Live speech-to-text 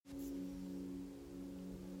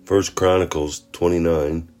First Chronicles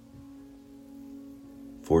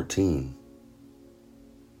 29:14.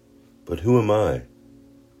 But who am I,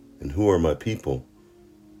 and who are my people,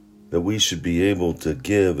 that we should be able to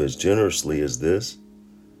give as generously as this?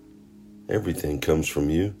 Everything comes from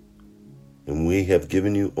you, and we have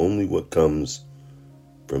given you only what comes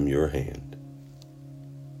from your hand.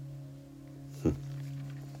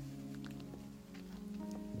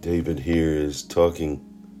 David here is talking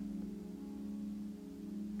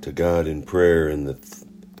to God in prayer in the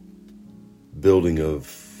building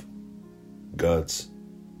of God's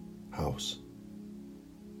house.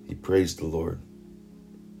 He praised the Lord.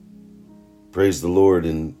 Praise the Lord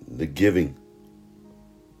in the giving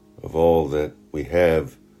of all that we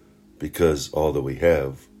have, because all that we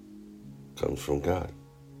have comes from God.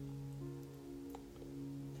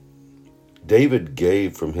 David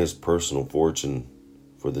gave from his personal fortune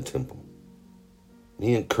for the temple.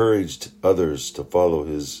 He encouraged others to follow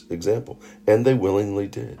his example, and they willingly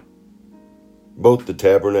did. Both the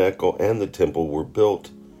tabernacle and the temple were built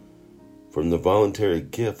from the voluntary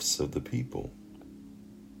gifts of the people.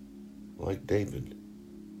 Like David,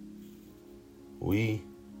 we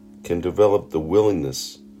can develop the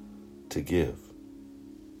willingness to give.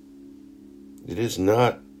 It is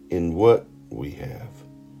not in what we have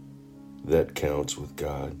that counts with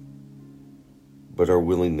God, but our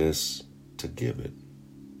willingness to give it.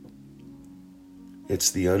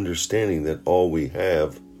 It's the understanding that all we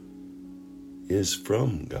have is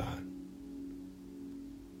from God,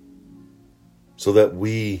 so that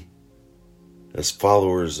we, as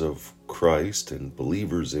followers of Christ and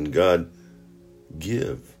believers in God,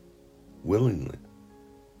 give willingly,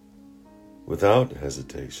 without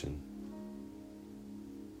hesitation.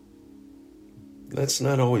 That's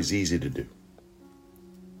not always easy to do,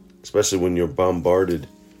 especially when you're bombarded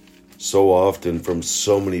so often from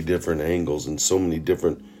so many different angles and so many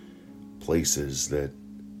different places that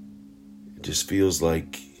it just feels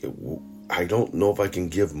like I don't know if I can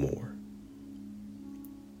give more.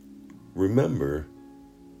 Remember,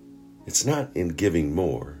 it's not in giving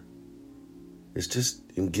more. It's just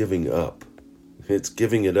in giving up. It's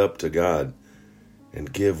giving it up to God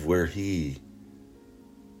and give where He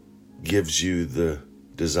gives you the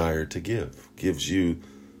desire to give, gives you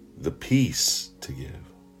the peace to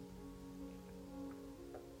give.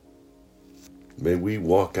 May we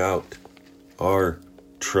walk out our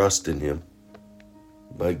trust in Him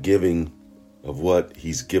by giving of what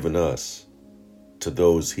He's given us to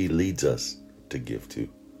those He leads us to give to.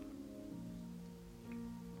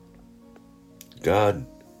 God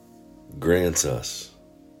grants us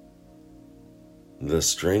the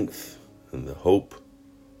strength and the hope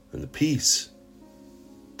and the peace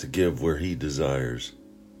to give where He desires.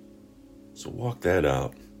 So walk that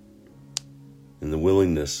out in the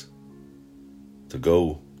willingness to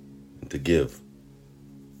go and to give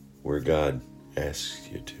where God asks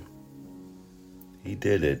you to. He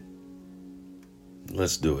did it.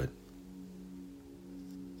 Let's do it.